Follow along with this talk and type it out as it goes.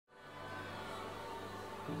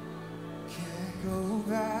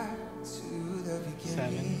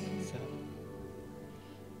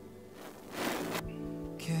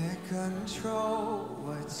control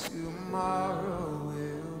what tomorrow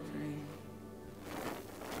will bring.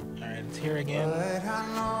 All right, it's here again. But I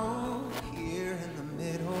know here in the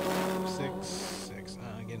middle, 6, 6.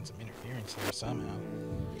 Getting some interference there somehow.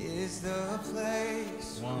 is the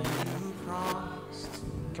place 1. where you promised.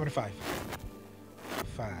 Coming to 5.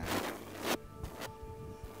 5.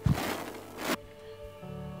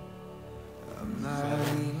 I'm not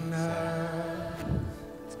enough.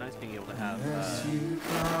 It's nice being able to have Unless you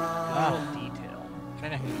little detail. I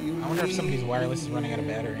wonder if somebody's wireless is running out of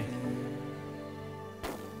battery.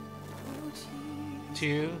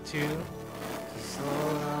 2, 2.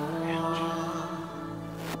 Ouch.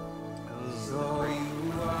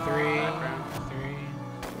 3,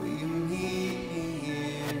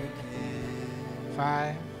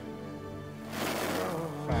 5,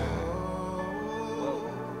 5,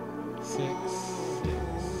 6, 6,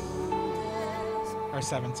 or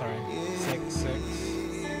 7, sorry, 6, 6,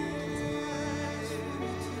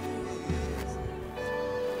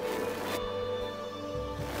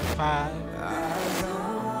 5,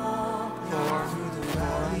 4.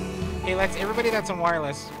 Hey, let's everybody that's on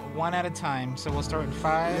wireless, one at a time. So we'll start with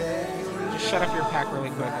 5. Just shut off your pack really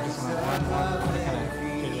quick. I just want one to kind of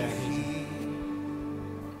figure out easy.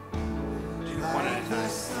 1 at a time.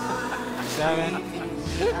 7.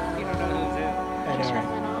 You don't know who's it. I know, right?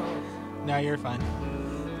 No, you're fine.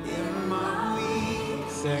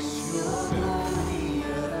 6, 6,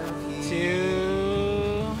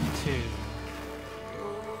 2, 2,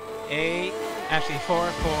 8. Actually,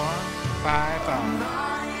 4, 4, 5, 5.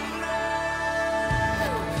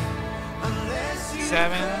 7,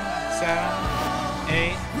 7,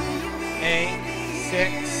 8, 8,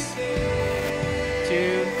 6,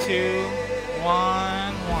 2, 2,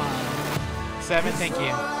 1, 1. 7, thank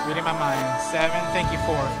you. Reading my mind. 7, thank you.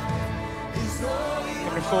 4.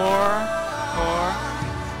 Coming to 4, 4.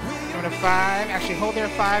 Coming to 5. Actually, hold there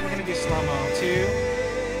 5. We're going to do slow-mo. 2,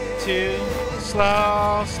 2.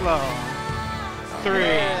 Slow, slow. 3,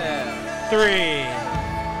 3.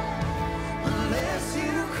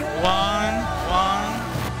 1, 1.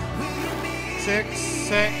 6,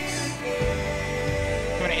 6.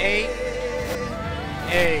 Coming to 8,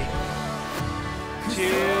 8. 2,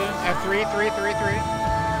 3, 3, 3, 3.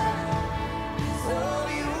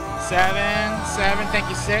 7, 7. Thank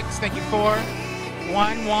you. 6. Thank you. 4.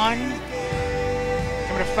 1, 1.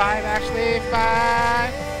 Coming to 5. Actually,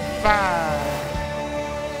 5, 5.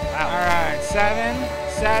 All right. 7,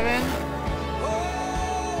 7.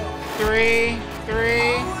 3,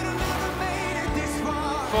 3.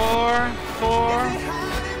 4, 4.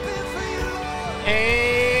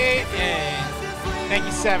 8, 8. Thank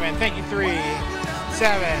you. 7. Thank you. 3.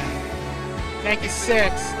 7. Thank you.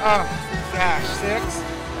 6. Oh gosh, 6.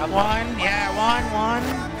 1. Yeah, 1, 1.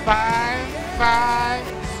 5, 5.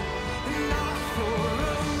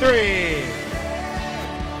 3.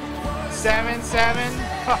 7, 7.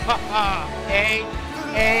 8,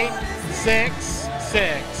 8. 6,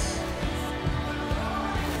 6.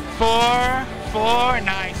 4, 4.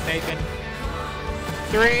 Nice, Nathan.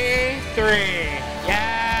 3, 3.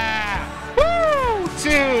 Yeah. Woo!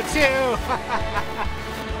 2, 2.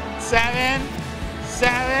 7,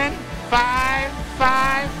 7, 5,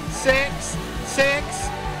 5, 6, 6,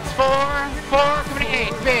 4, 4, coming to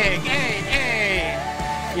 8, big, 8,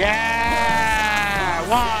 8. Yeah.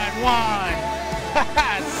 1, 1.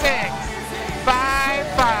 6, 5,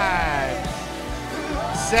 5.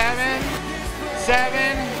 7,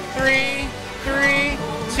 7, 3, 3,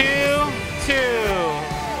 2, 2.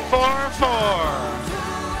 4, 4.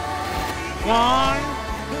 1,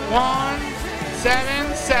 1,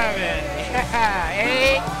 7, 7. Yeah,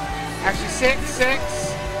 8. Actually, 6,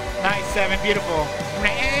 6. Nice, 7. Beautiful. 8,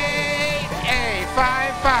 8.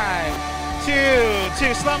 5, 5. 2,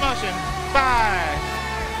 2. Slow motion. 5.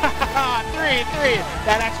 3, 3.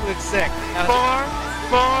 That actually looks sick. 4,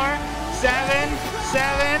 4. 7,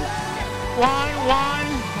 7. 1, 1.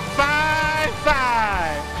 5,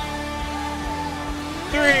 5.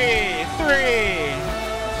 3, 3.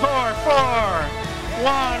 4, 4.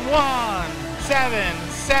 1, 1. 7,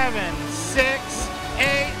 7. 6,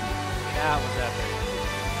 8. That was epic.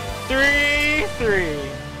 3, 3.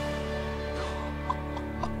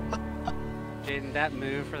 Jaden, that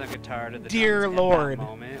move for the guitar to the Dear drums Lord. in that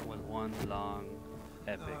moment was one long,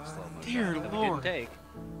 epic slow motion. Dear that we Lord. didn't take,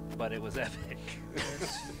 but it was epic.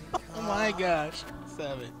 Oh my gosh.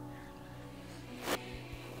 7.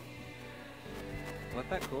 Wasn't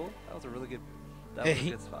that cool? That was a really good. That was a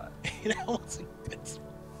good spot. That was a good spot.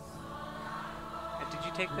 And did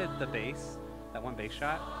you take the bass? That one bass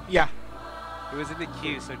shot? Yeah. It was in the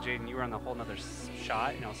queue, so Jaden, you were on the whole nother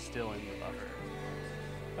shot, and I was still in the buffer.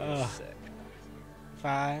 Sick.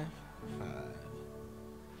 5, 5.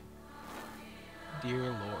 Dear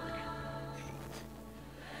Lord. 8.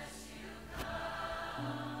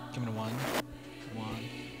 Give me a 1. 1.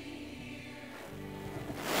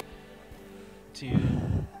 2.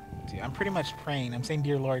 2. I'm pretty much praying. I'm saying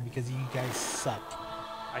dear Lord because you guys suck.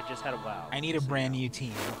 I just had a wow. I need a brand new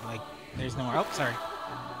team. Like, there's no more. Oh, sorry.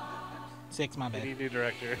 6, my bad. You need a new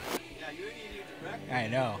director. Yeah, you need a new director. I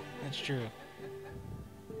know. That's true.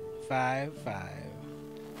 5, 5.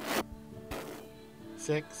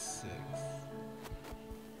 6, 6.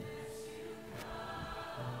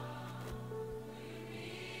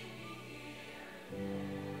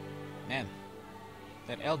 Man,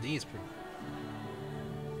 that LD is pretty.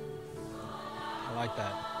 I like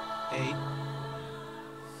that. 8.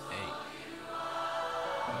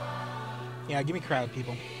 8. Yeah, give me crowd,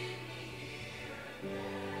 people.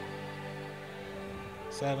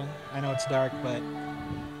 7. I know it's dark, but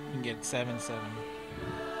you can get 7, 7.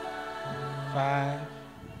 5.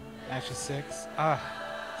 Actually 6. Ah,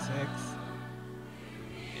 6.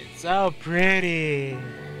 It's so pretty.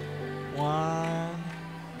 1.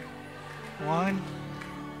 1.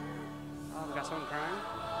 Oh, we got someone crying?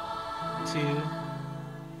 2.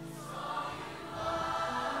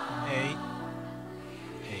 8.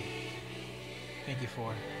 8. Thank you, 4.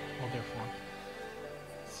 Hold there, 4.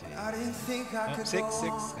 I didn't think I could 6, go 6.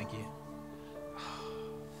 on. Thank you.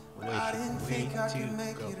 I didn't think I could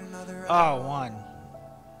make go. it another Oh, hour. 1.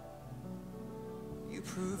 You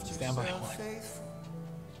proved Stand by yourself 1. faithful.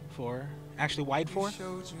 4. Actually, wide 4. You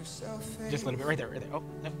showed yourself Just a little bit. Right there, right there. Oh,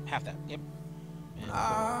 no, half that. Yep. And 4.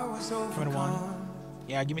 I was Coming to 1. overcome.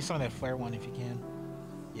 Yeah, give me some of that flare 1 if you can.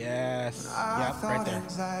 Yes. I Yep, right thought there.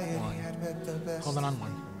 anxiety 1. had met the best. Holding on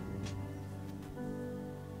 1.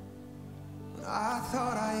 I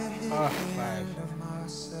thought I had hit Oh, the 5. end of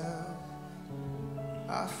myself.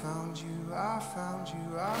 I found you, I found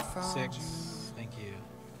you, I found 6. you. Thank you.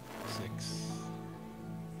 6.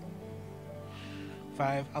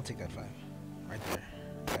 5. I'll take that 5. Right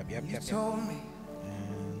there. Yep. You told me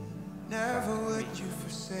And never 5. would you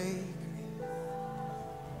forsake me.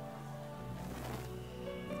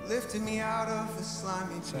 You lifted me out of the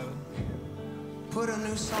slimy pit. 7. Put a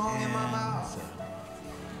new song in my And mouth. 7.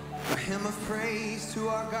 A hymn of praise to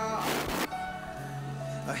our God.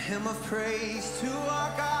 A hymn of praise to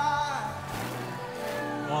our God.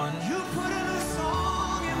 1. You put a new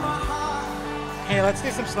song in my heart. Hey, let's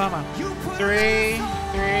do some slow-mo. You put 3,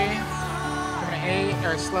 3. a new song We're gonna 8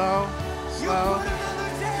 or slow, You slow. put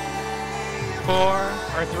another day in 4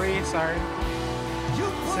 or 3. Sorry. You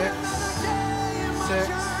put 6, another day in my 6.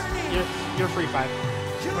 journey. You're free 5.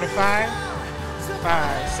 You Go to reached 5, out to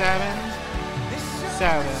 5, 7, It showed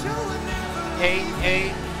 7, that you would never 8,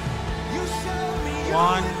 8, You showed me you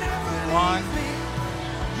 1, would never 1. leave me.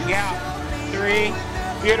 You Yeah. showed me you 3. would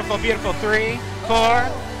never Beautiful, beautiful. 3, 4,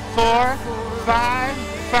 4, 5,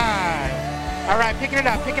 5. All right, picking it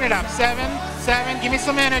up, picking it up. 7, 7. Give me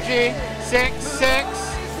some energy. 6, 6,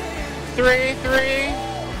 3, 3,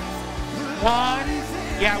 1.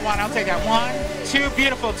 Yeah, 1. I'll take that. 1, 2.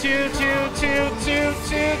 Beautiful. 2, 2, 2, 2,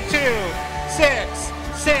 2, 2. 6,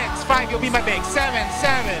 6, 5. You'll be my big. 7,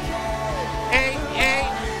 7, 8, 8,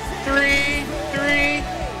 3, 3,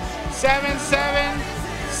 7, 7,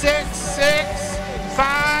 6, 6,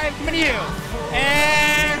 5. Come to you.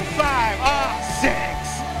 And 5. Oh, 6.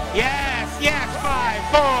 Yes, yes. 5,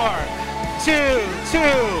 4, 2, 2,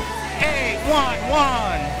 8, 1,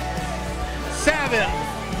 1, 7,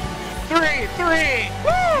 3, 3.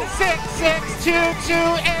 Woo! 6, 6, 2, 2,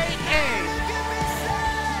 8, 8.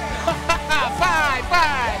 5,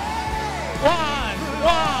 5. 1,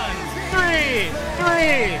 1, 3,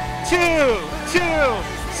 3, 2, 2,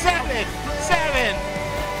 7, 7.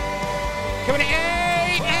 Coming to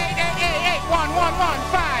 8, 8, 8, 8, 8. 1, 1, 1,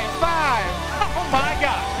 5, 5. Oh my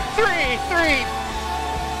God. 3, 3,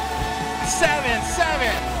 7,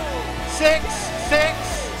 7, 6, 6,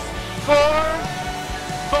 4,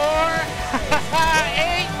 4,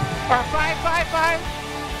 8, or 5, 5, 5.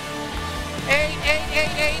 8, 8,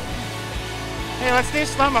 8, 8. Hey, let's do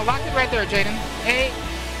slow-mo. Lock it right there, Jaden. 8.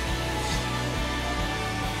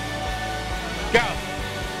 Go.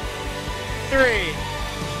 3,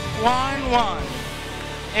 1, 1.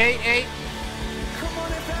 8, 8. Come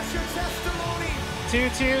on, if that's your testimony 2,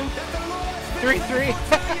 2. that the Lord's been 3, 3.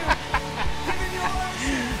 faithful to you, giving you all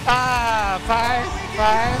 5,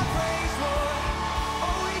 5. praise, Lord.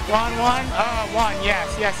 Oh, we give 1, 1. Oh, 1. Yes,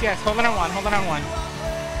 yes, yes. Holding on 1. Holding on 1.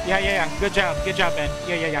 Yeah. Good job. Good job, Ben.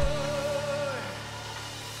 Yeah.